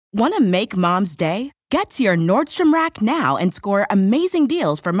Want to make Mom's day? Get to your Nordstrom Rack now and score amazing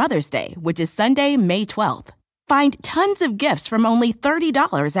deals for Mother's Day, which is Sunday, May 12th. Find tons of gifts from only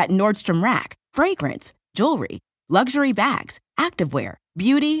 $30 at Nordstrom Rack. Fragrance, jewelry, luxury bags, activewear,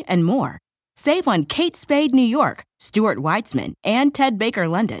 beauty, and more. Save on Kate Spade New York, Stuart Weitzman, and Ted Baker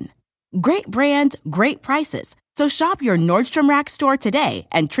London. Great brands, great prices. So shop your Nordstrom Rack store today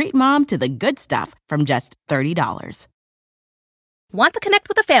and treat Mom to the good stuff from just $30. Want to connect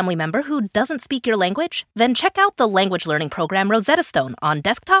with a family member who doesn't speak your language? Then check out the language learning program Rosetta Stone on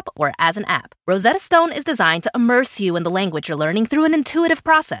desktop or as an app. Rosetta Stone is designed to immerse you in the language you're learning through an intuitive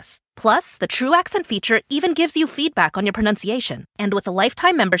process. Plus, the True Accent feature even gives you feedback on your pronunciation. And with a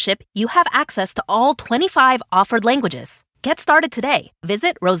lifetime membership, you have access to all 25 offered languages. Get started today.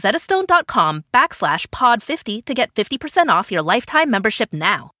 Visit rosettastone.com/pod50 to get 50% off your lifetime membership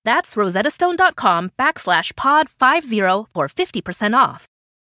now. That's rosettastone.com/pod50 for 50% off.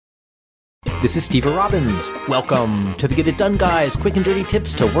 This is Steve Robbins. Welcome to the Get It Done Guys, quick and dirty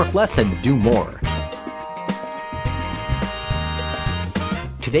tips to work less and do more.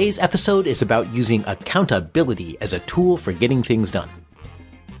 Today's episode is about using accountability as a tool for getting things done.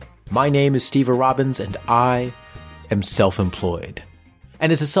 My name is Steve Robbins, and I am self-employed. And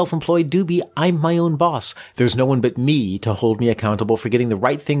as a self-employed doobie, I'm my own boss. There's no one but me to hold me accountable for getting the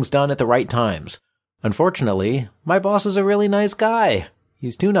right things done at the right times. Unfortunately, my boss is a really nice guy.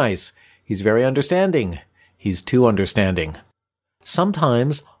 He's too nice. He's very understanding. He's too understanding.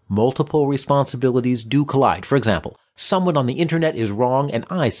 Sometimes multiple responsibilities do collide. For example, someone on the internet is wrong and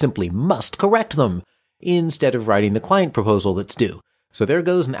I simply must correct them instead of writing the client proposal that's due. So there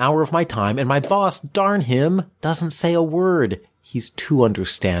goes an hour of my time, and my boss, darn him, doesn't say a word. He's too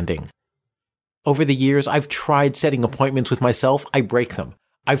understanding. Over the years, I've tried setting appointments with myself. I break them.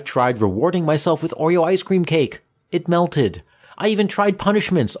 I've tried rewarding myself with Oreo ice cream cake. It melted. I even tried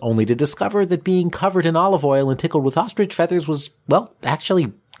punishments, only to discover that being covered in olive oil and tickled with ostrich feathers was, well,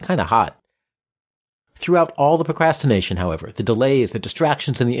 actually kind of hot. Throughout all the procrastination, however, the delays, the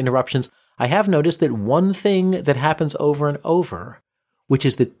distractions, and the interruptions, I have noticed that one thing that happens over and over, which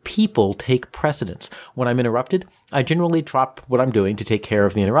is that people take precedence. When I'm interrupted, I generally drop what I'm doing to take care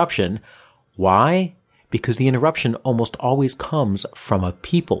of the interruption. Why? Because the interruption almost always comes from a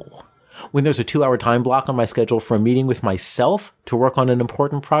people. When there's a 2-hour time block on my schedule for a meeting with myself to work on an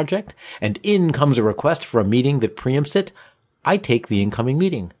important project, and in comes a request for a meeting that preempts it, I take the incoming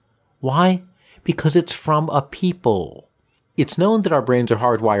meeting. Why? Because it's from a people. It's known that our brains are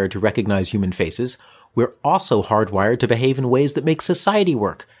hardwired to recognize human faces. We're also hardwired to behave in ways that make society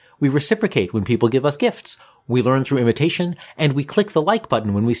work. We reciprocate when people give us gifts. We learn through imitation, and we click the like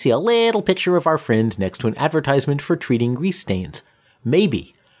button when we see a little picture of our friend next to an advertisement for treating grease stains.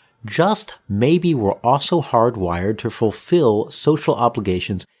 Maybe, just maybe, we're also hardwired to fulfill social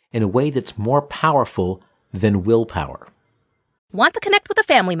obligations in a way that's more powerful than willpower. Want to connect with a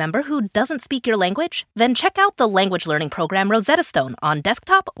family member who doesn't speak your language? Then check out the language learning program Rosetta Stone on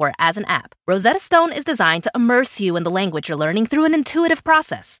desktop or as an app. Rosetta Stone is designed to immerse you in the language you're learning through an intuitive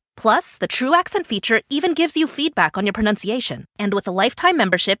process. Plus, the True Accent feature even gives you feedback on your pronunciation. And with a lifetime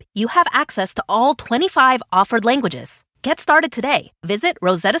membership, you have access to all 25 offered languages. Get started today. Visit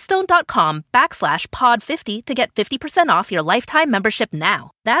rosettastone.com/pod50 to get 50% off your lifetime membership now.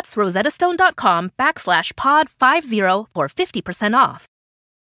 That's rosettastone.com/pod50 for 50% off.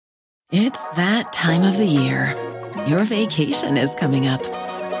 It's that time of the year. Your vacation is coming up.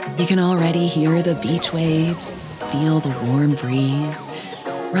 You can already hear the beach waves, feel the warm breeze,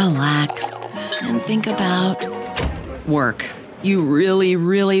 relax, and think about work. You really,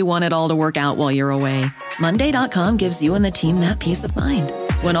 really want it all to work out while you're away. Monday.com gives you and the team that peace of mind.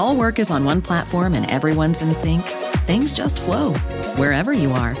 When all work is on one platform and everyone's in sync, things just flow. Wherever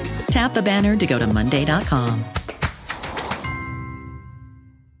you are, tap the banner to go to Monday.com.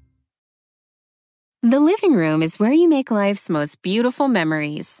 The living room is where you make life's most beautiful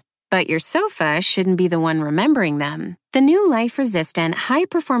memories. But your sofa shouldn't be the one remembering them. The new life-resistant,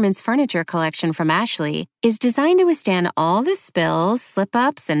 high-performance furniture collection from Ashley is designed to withstand all the spills,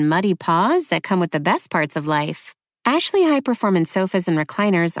 slip-ups, and muddy paws that come with the best parts of life. Ashley high-performance sofas and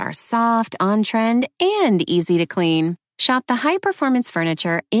recliners are soft, on-trend, and easy to clean. Shop the high-performance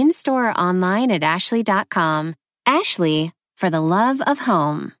furniture in-store or online at ashley.com. Ashley, for the love of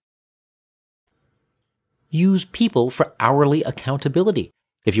home. Use people for hourly accountability.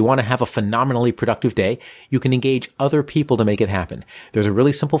 If you want to have a phenomenally productive day, you can engage other people to make it happen. There's a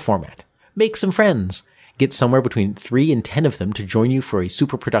really simple format. Make some friends. Get somewhere between 3 and 10 of them to join you for a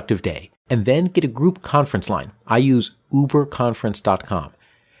super productive day. And then get a group conference line. I use uberconference.com.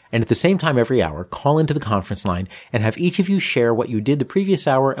 And at the same time every hour, call into the conference line and have each of you share what you did the previous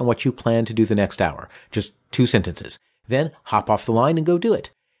hour and what you plan to do the next hour. Just 2 sentences. Then hop off the line and go do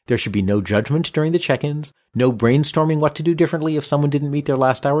it. There should be no judgment during the check-ins, no brainstorming what to do differently if someone didn't meet their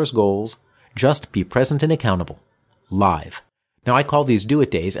last hour's goals. Just be present and accountable. Live. Now I call these Do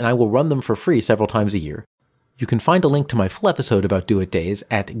It Days, and I will run them for free several times a year. You can find a link to my full episode about Do It Days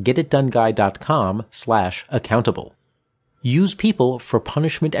at getitdoneguy.com/accountable. Use people for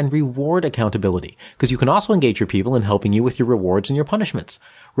punishment and reward accountability, because you can also engage your people in helping you with your rewards and your punishments.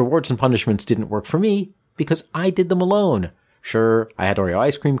 Rewards and punishments didn't work for me because I did them alone. Sure, I had Oreo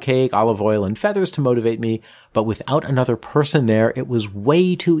ice cream cake, olive oil, and feathers to motivate me, but without another person there, it was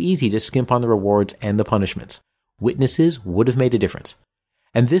way too easy to skimp on the rewards and the punishments. Witnesses would have made a difference.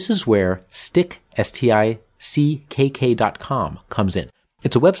 And this is where Stick, STICKK.com comes in.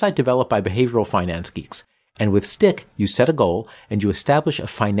 It's a website developed by behavioral finance geeks. And with Stick, you set a goal and you establish a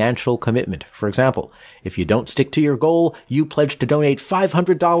financial commitment. For example, if you don't stick to your goal, you pledge to donate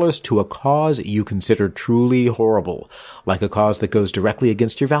 $500 to a cause you consider truly horrible, like a cause that goes directly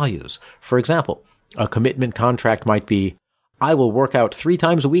against your values. For example, a commitment contract might be, I will work out 3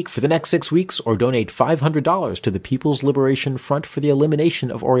 times a week for the next 6 weeks or donate $500 to the People's Liberation Front for the elimination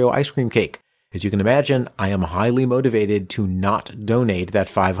of Oreo ice cream cake. As you can imagine, I am highly motivated to not donate that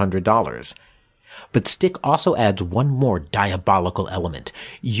 $500. But Stick also adds one more diabolical element.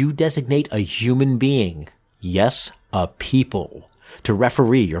 You designate a human being, yes, a people, to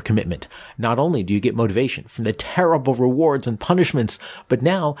referee your commitment. Not only do you get motivation from the terrible rewards and punishments, but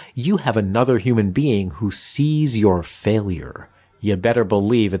now you have another human being who sees your failure. You better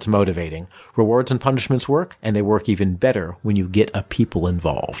believe it's motivating. Rewards and punishments work, and they work even better when you get a people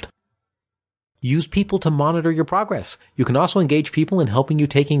involved. Use people to monitor your progress. You can also engage people in helping you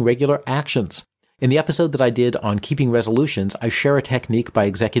taking regular actions. In the episode that I did on keeping resolutions, I share a technique by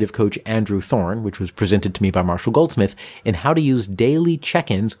executive coach Andrew Thorne, which was presented to me by Marshall Goldsmith, in how to use daily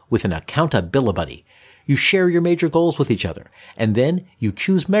check-ins with an accountability buddy. You share your major goals with each other, and then you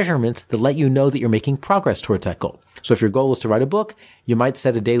choose measurements that let you know that you're making progress towards that goal. So if your goal is to write a book, you might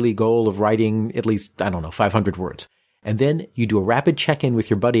set a daily goal of writing at least, 500 words. And then you do a rapid check-in with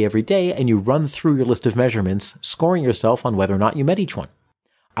your buddy every day, and you run through your list of measurements, scoring yourself on whether or not you met each one.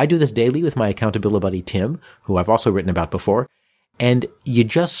 I do this daily with my accountability buddy, Tim, who I've also written about before, and you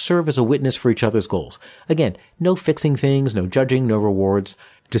just serve as a witness for each other's goals. Again, no fixing things, no judging, no rewards.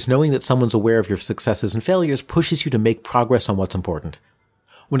 Just knowing that someone's aware of your successes and failures pushes you to make progress on what's important.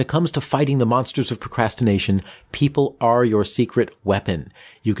 When it comes to fighting the monsters of procrastination, people are your secret weapon.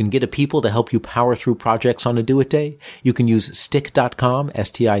 You can get a people to help you power through projects on a Do It Day. You can use stick.com,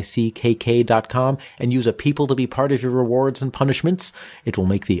 STICKK.com, and use a people to be part of your rewards and punishments. It will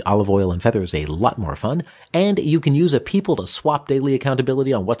make the olive oil and feathers a lot more fun. And you can use a people to swap daily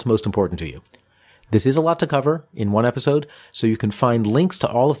accountability on what's most important to you. This is a lot to cover in one episode, so you can find links to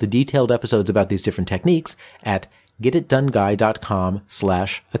all of the detailed episodes about these different techniques at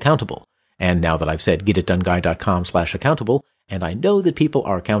getitdoneguy.com/accountable. And now that I've said getitdoneguy.com/accountable, and I know that people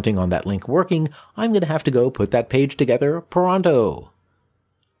are counting on that link working, I'm going to have to go put that page together pronto.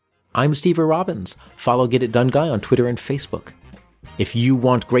 I'm Steve Robbins. Follow Get It Done Guy on Twitter and Facebook. If you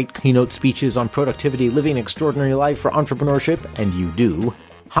want great keynote speeches on productivity, living an extraordinary life for entrepreneurship, and you do,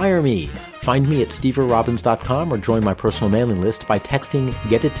 hire me. Find me at steverobbins.com or join my personal mailing list by texting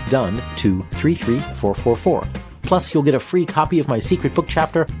Get It Done to 33444. Plus, you'll get a free copy of my secret book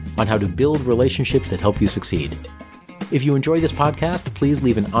chapter on how to build relationships that help you succeed. If you enjoy this podcast, please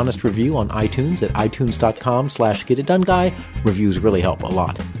leave an honest review on iTunes at itunes.com/getitdoneguy. Reviews really help a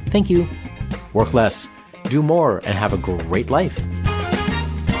lot. Thank you. Work less, do more, and have a great life.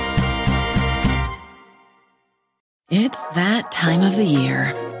 It's that time of the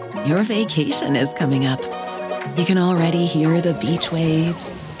year. Your vacation is coming up. You can already hear the beach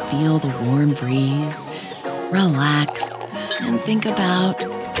waves, feel the warm breeze, relax, and think about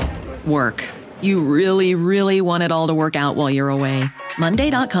work. You really, really want it all to work out while you're away.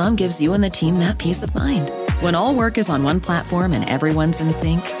 Monday.com gives you and the team that peace of mind. When all work is on one platform and everyone's in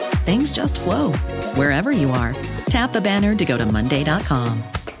sync, things just flow. Wherever you are, tap the banner to go to Monday.com.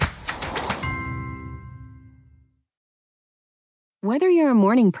 Whether you're a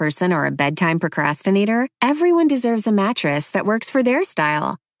morning person or a bedtime procrastinator, everyone deserves a mattress that works for their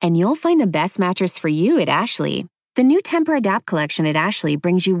style. And you'll find the best mattress for you at Ashley. The new Tempur-Adapt collection at Ashley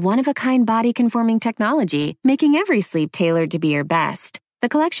brings you one-of-a-kind body-conforming technology, making every sleep tailored to be your best. The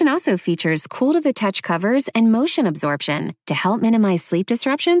collection also features cool-to-the-touch covers and motion absorption to help minimize sleep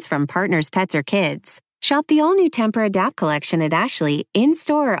disruptions from partners, pets, or kids. Shop the all-new Tempur-Adapt collection at Ashley,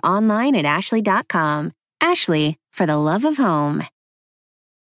 in-store or online at ashley.com. Ashley, for the love of home.